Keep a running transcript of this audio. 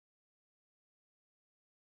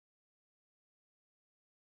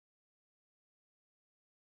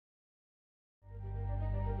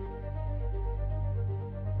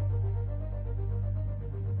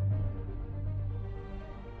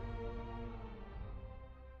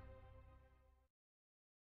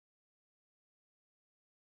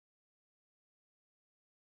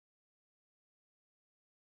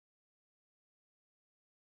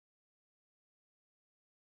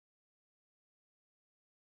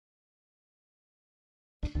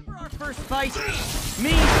First fight, me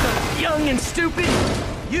so young and stupid,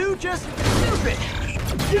 you just stupid.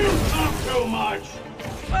 You talk too much!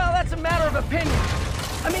 Well, that's a matter of opinion.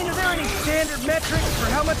 I mean, are there any standard metrics for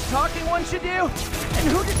how much talking one should do? And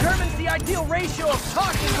who determines the ideal ratio of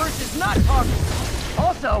talking versus not talking?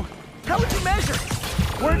 Also, how would you measure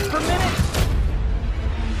it? Words per minute?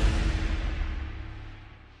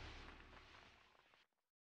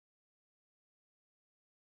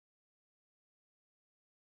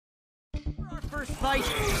 Our first fight,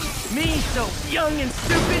 me so young and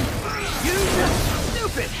stupid, you just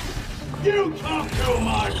stupid. You talk too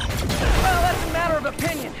much! Well, that's a matter of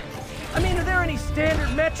opinion. I mean, are there any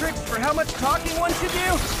standard metrics for how much talking one should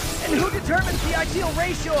do? And who determines the ideal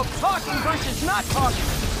ratio of talking versus not talking?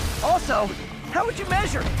 Also, how would you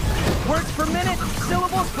measure it? Words per minute?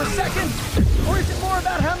 Syllables per second? Or is it more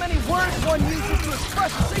about how many words one uses to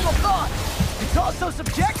express a single thought? It's also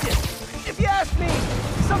subjective. If you ask me,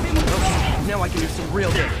 some people... Okay, now I can do some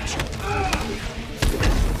real damage.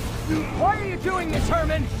 Why are you doing this,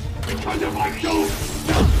 Herman? Because if I don't,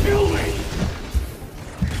 they'll kill me!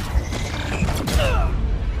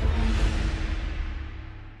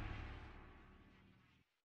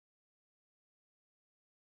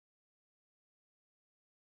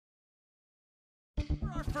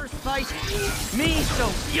 Our first fight, me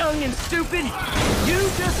so young and stupid, you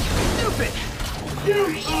just stupid.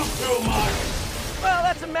 You talk too much! Well,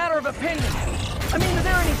 that's a matter of opinion. I mean, are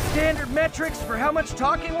there any standard metrics for how much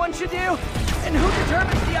talking one should do? And who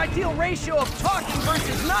determines the ideal ratio of talking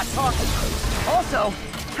versus not talking? Also,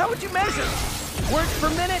 how would you measure it? Words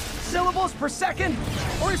per minute? Syllables per second?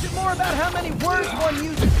 Or is it more about how many words one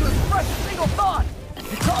uses to express a single thought?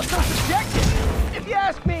 It's also subjective. If you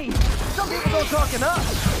ask me, some people don't talk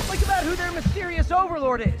enough. Like about who their mysterious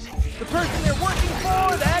overlord is. The person they're working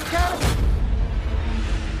for, that kind of...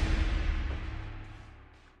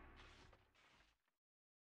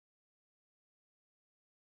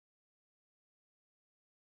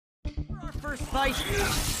 Our first fight,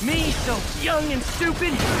 me so young and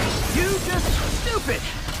stupid, you just stupid.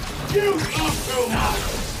 You talk too much!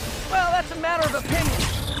 Well, that's a matter of opinion.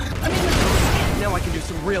 I mean, now I can do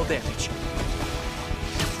some real damage.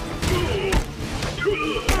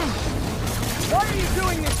 Why are you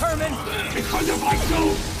doing this, Herman? Because if I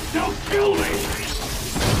don't, they'll kill me!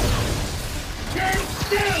 Stand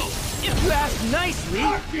still! If you ask nicely,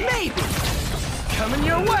 maybe. Coming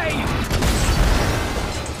your way.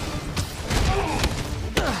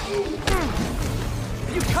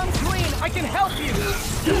 If you come clean, I can help you.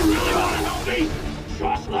 You really want to help me?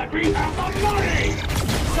 Just let me have the money!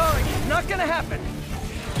 Sorry, not gonna happen.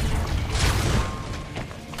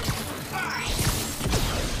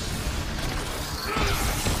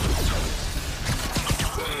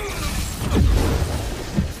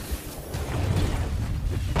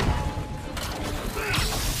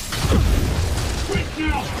 Quit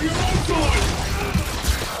now for your own good!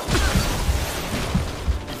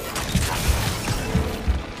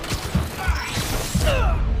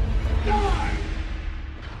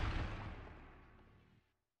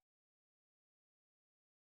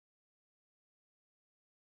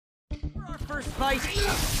 Our first fight,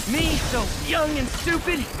 me so young and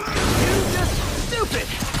stupid, you just stupid.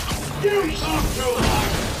 You talk too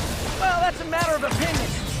much! Well, that's a matter of opinion.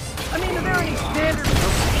 I mean, are there any standard...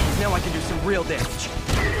 Okay, now I can do some real damage.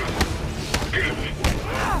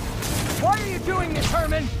 Why are you doing this,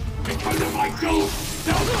 Herman? Because if I don't,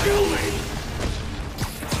 they'll kill me!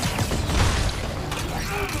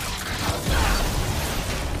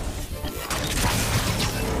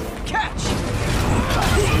 Catch!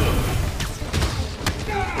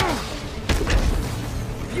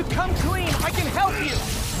 If you come clean, I can help you!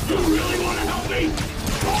 You really want to help me?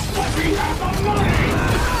 Just let me have the money!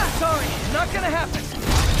 Sorry, not gonna happen.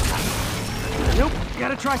 Nope,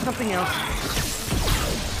 gotta try something else.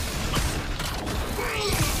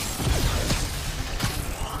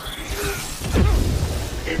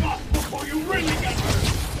 Give up before you really get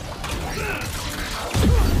hurt!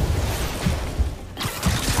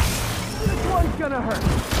 This one's gonna hurt.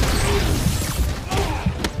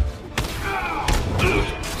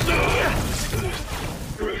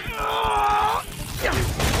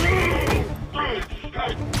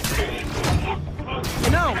 You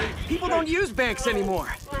know, people don't use banks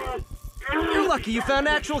anymore. You're lucky you found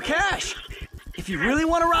actual cash. If you really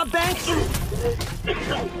want to rob banks,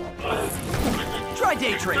 try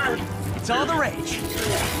day trading. It's all the rage.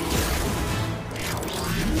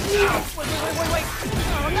 Wait.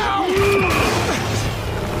 Oh, no!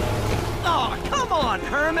 Oh, come on,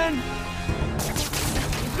 Herman!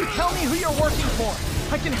 If you tell me who you're working for,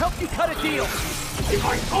 I can help you cut a deal. If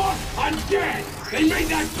I talk, I'm dead! They made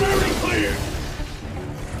that very clear!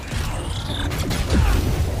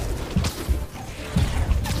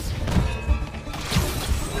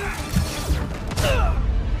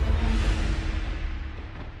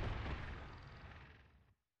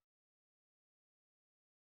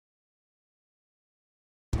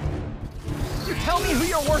 You tell me who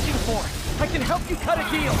you're working for. I can help you cut a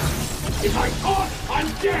deal. If I talk, I'm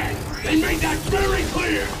dead! They made that very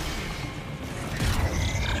clear!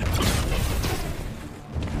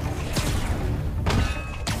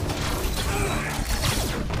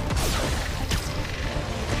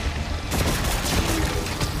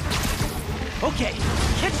 Okay,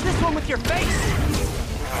 catch this one with your face!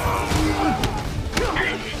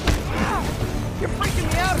 You're freaking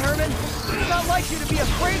me out, Herman! It's not like you to be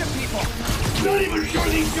afraid of people! Not even sure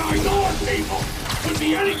these guys are people! Could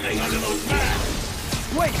be anything under those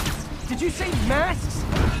masks! Wait, did you say masks?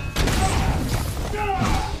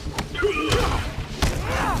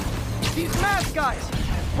 These mask guys!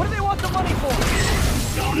 What do they want the money for?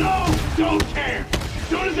 Don't know! Don't care! As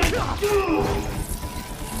soon as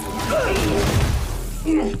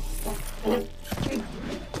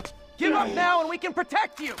Give up now and we can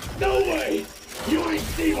protect you! No way! You ain't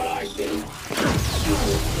see what I see!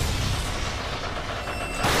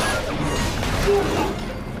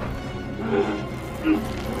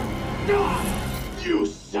 You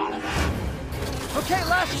son of a... Okay,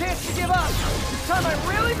 last chance to give up. This time I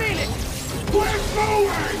really mean it. We're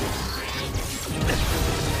moving!